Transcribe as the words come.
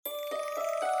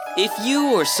If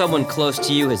you or someone close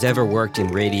to you has ever worked in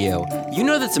radio, you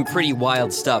know that some pretty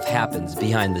wild stuff happens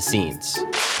behind the scenes.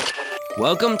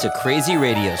 Welcome to Crazy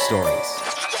Radio Stories.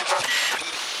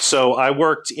 So I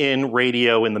worked in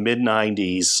radio in the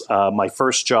mid-90s. My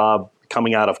first job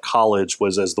coming out of college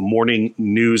was as the morning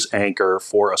news anchor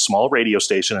for a small radio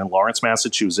station in Lawrence,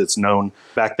 Massachusetts, known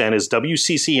back then as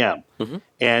WCCM. Mm-hmm.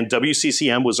 And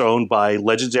WCCM was owned by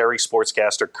legendary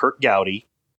sportscaster Curt Gowdy.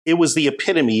 It was the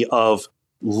epitome of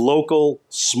local,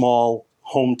 small,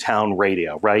 hometown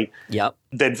radio, right? Yep.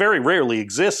 That very rarely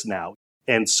exists now.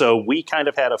 And so we kind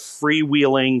of had a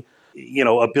freewheeling,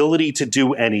 ability to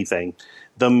do anything.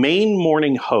 The main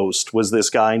morning host was this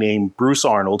guy named Bruce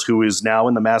Arnold, who is now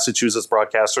in the Massachusetts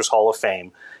Broadcasters Hall of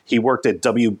Fame. He worked at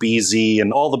WBZ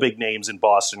and all the big names in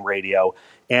Boston radio.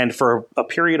 And for a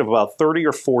period of about 30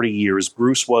 or 40 years,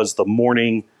 Bruce was the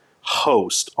morning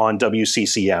host on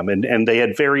WCCM. And they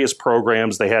had various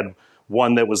programs. They had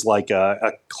one that was like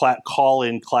a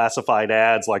call-in classified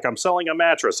ads, like I'm selling a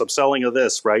mattress, I'm selling a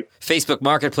this, right? Facebook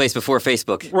Marketplace before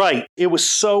Facebook. Right. It was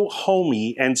so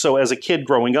homey. And so as a kid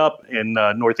growing up in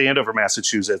North Andover,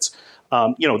 Massachusetts,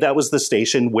 that was the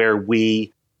station where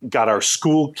we got our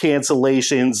school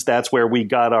cancellations. That's where we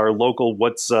got our local,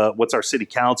 what's our city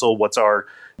council, what's our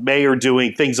mayor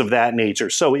doing, things of that nature.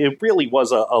 So it really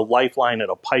was a lifeline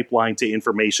and a pipeline to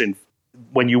information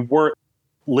when you weren't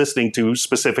listening to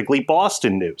specifically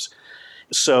Boston news.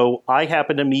 So I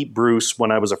happened to meet Bruce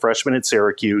when I was a freshman at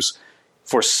Syracuse.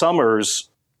 For summers,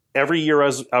 every year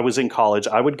as I was in college,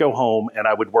 I would go home and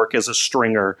I would work as a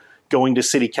stringer, going to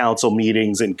city council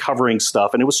meetings and covering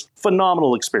stuff. And it was a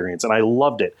phenomenal experience and I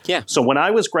loved it. Yeah. So when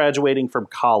I was graduating from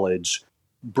college,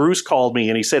 Bruce called me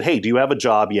and he said, "Hey, do you have a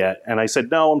job yet?" And I said,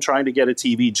 "No, I'm trying to get a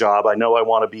TV job. I know I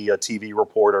want to be a TV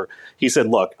reporter." He said,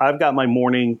 "Look, I've got my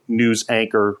morning news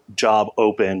anchor job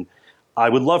open. I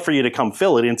would love for you to come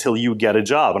fill it until you get a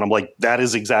job." And I'm like, that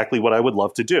is exactly what I would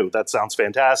love to do. That sounds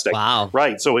fantastic. Wow.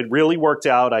 Right. So it really worked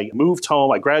out. I moved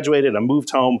home. I graduated. I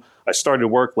moved home. I started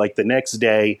work like the next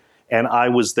day. And I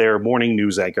was their morning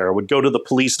news anchor. I would go to the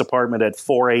police department at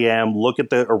 4 a.m., look at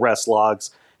the arrest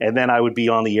logs, and then I would be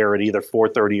on the air at either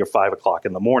 4:30 or 5 o'clock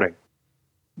in the morning.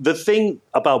 The thing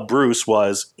about Bruce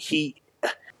was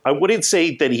I wouldn't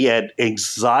say that he had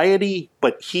anxiety,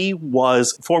 but he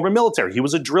was former military. He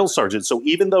was a drill sergeant. So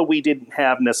even though we didn't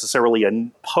have necessarily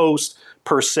a post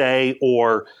per se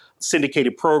or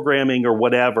syndicated programming or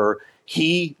whatever,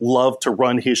 he loved to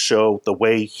run his show the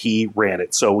way he ran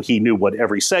it. So he knew what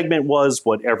every segment was,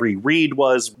 what every read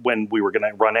was, when we were going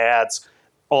to run ads,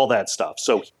 all that stuff.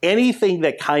 So anything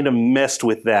that kind of messed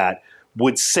with that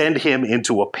would send him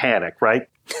into a panic, right?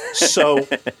 So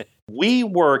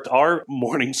our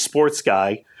morning sports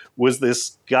guy was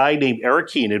this guy named Eric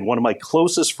Keenan, one of my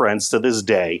closest friends to this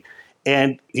day.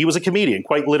 And he was a comedian,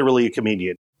 quite literally a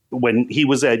comedian. When he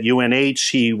was at UNH,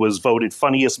 he was voted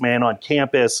funniest man on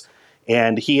campus.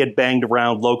 And he had banged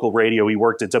around local radio. He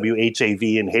worked at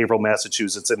WHAV in Haverhill,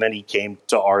 Massachusetts, and then he came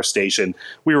to our station.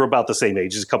 We were about the same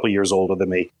age. He's a couple of years older than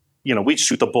me. We'd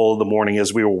shoot the bull in the morning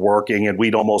as we were working, and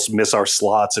we'd almost miss our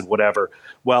slots and whatever.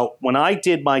 Well, when I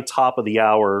did my top of the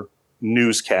hour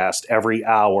newscast every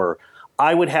hour,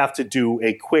 I would have to do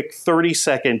a quick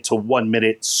 30-second to 1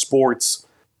 minute sports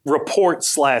report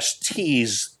 /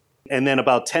 tease. And then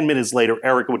about 10 minutes later,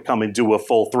 Eric would come and do a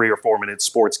full 3 or 4 minute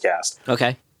sportscast.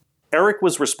 Okay. Eric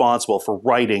was responsible for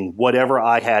writing whatever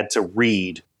I had to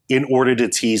read in order to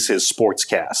tease his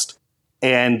sportscast.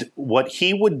 And what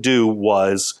he would do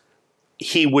was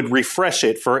he would refresh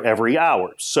it for every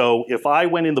hour. So if I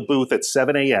went in the booth at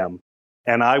 7 a.m.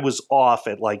 and I was off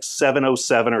at like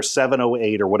 7:07 or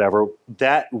 7:08 or whatever,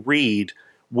 that read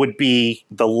would be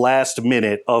the last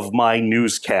minute of my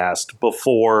newscast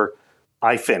before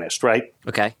I finished, right?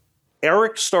 Okay.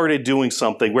 Eric started doing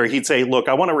something where he'd say, "Look,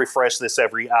 I want to refresh this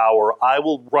every hour. I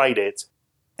will write it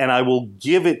and I will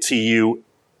give it to you,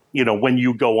 when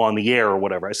you go on the air or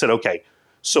whatever." I said, "Okay."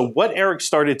 So what Eric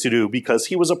started to do, because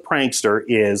he was a prankster,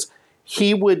 is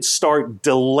he would start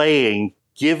delaying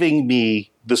giving me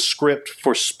the script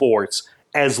for sports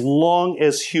as long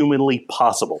as humanly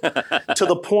possible, to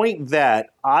the point that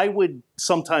I would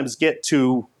sometimes get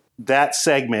to that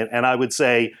segment and I would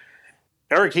say,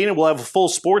 "Eric Keenan will have a full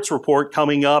sports report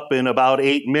coming up in about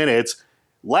 8 minutes.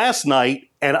 Last night,"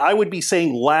 and I would be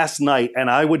saying last night, and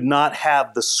I would not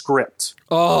have the script.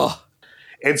 Oh.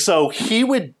 And so he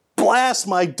would blast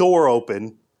my door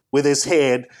open with his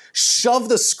hand, shove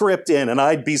the script in, and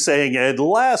I'd be saying, "And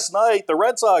last night, the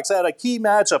Red Sox had a key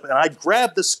matchup," and I'd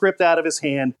grab the script out of his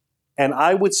hand, and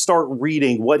I would start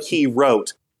reading what he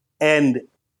wrote. And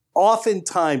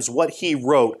oftentimes what he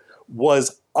wrote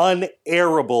was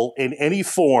unairable in any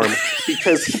form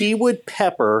because he would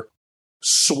pepper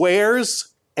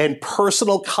swears and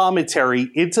personal commentary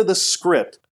into the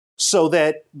script so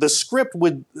that the script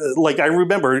would, like I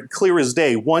remember clear as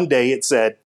day, one day it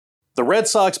said, the Red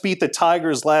Sox beat the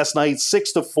Tigers last night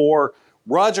 6-4.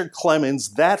 Roger Clemens,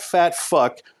 that fat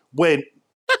fuck, went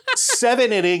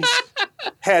 7 innings,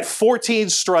 had 14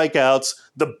 strikeouts.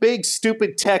 The big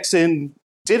stupid Texan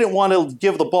didn't want to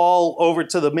give the ball over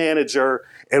to the manager,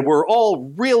 and we're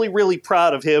all really, really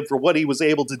proud of him for what he was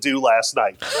able to do last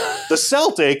night. The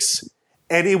Celtics,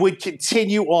 and it would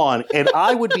continue on, and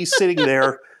I would be sitting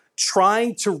there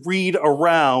trying to read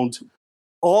around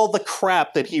all the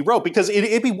crap that he wrote, because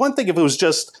it'd be one thing if it was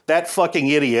just that fucking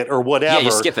idiot or whatever. Yeah,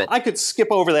 you skip it. I could skip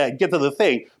over that and get to the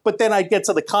thing, but then I'd get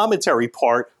to the commentary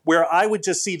part where I would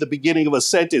just see the beginning of a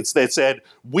sentence that said,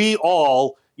 we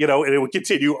all, and it would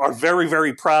continue, are very,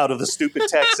 very proud of the stupid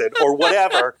Texan or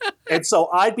whatever. And so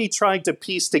I'd be trying to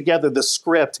piece together the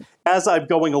script as I'm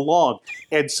going along.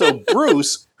 And so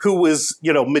Bruce, who was,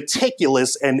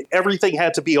 meticulous and everything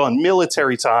had to be on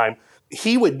military time,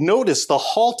 he would notice the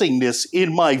haltingness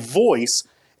in my voice,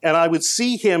 and I would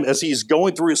see him as he's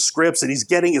going through his scripts and he's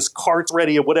getting his carts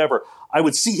ready or whatever. I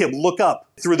would see him look up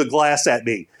through the glass at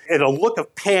me, and a look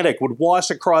of panic would wash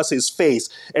across his face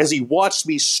as he watched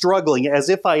me struggling as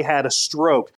if I had a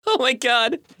stroke. Oh, my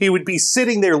God. He would be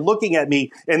sitting there looking at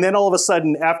me, and then all of a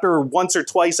sudden, after once or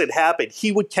twice it happened,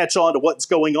 he would catch on to what's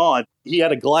going on. He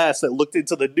had a glass that looked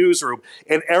into the newsroom,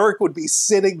 and Eric would be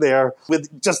sitting there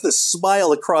with just this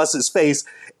smile across his face,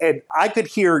 and I could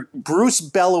hear Bruce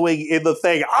bellowing in the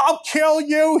thing, "I'll kill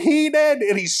you, Heenan!"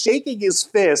 And he's shaking his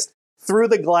fist through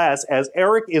the glass as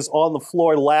Eric is on the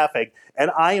floor laughing,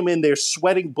 and I am in there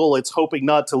sweating bullets, hoping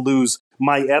not to lose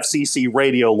my FCC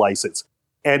radio license.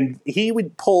 And he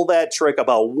would pull that trick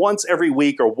about once every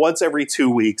week or once every 2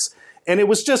 weeks. And it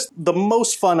was just the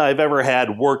most fun I've ever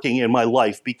had working in my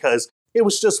life, because it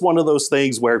was just one of those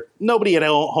things where nobody at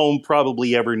home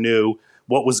probably ever knew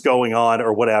what was going on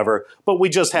or whatever, but we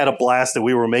just had a blast and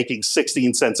we were making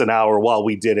 16 cents an hour while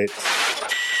we did it.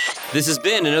 This has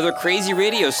been another crazy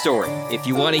radio story. If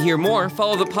you want to hear more,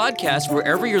 follow the podcast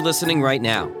wherever you're listening right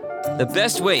now. The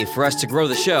best way for us to grow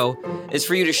the show is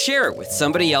for you to share it with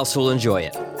somebody else who'll enjoy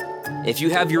it. If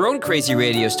you have your own crazy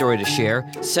radio story to share,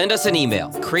 send us an email,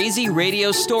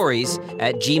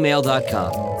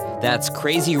 crazyradiostories@gmail.com. That's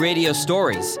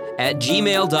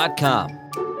crazyradiostories@gmail.com.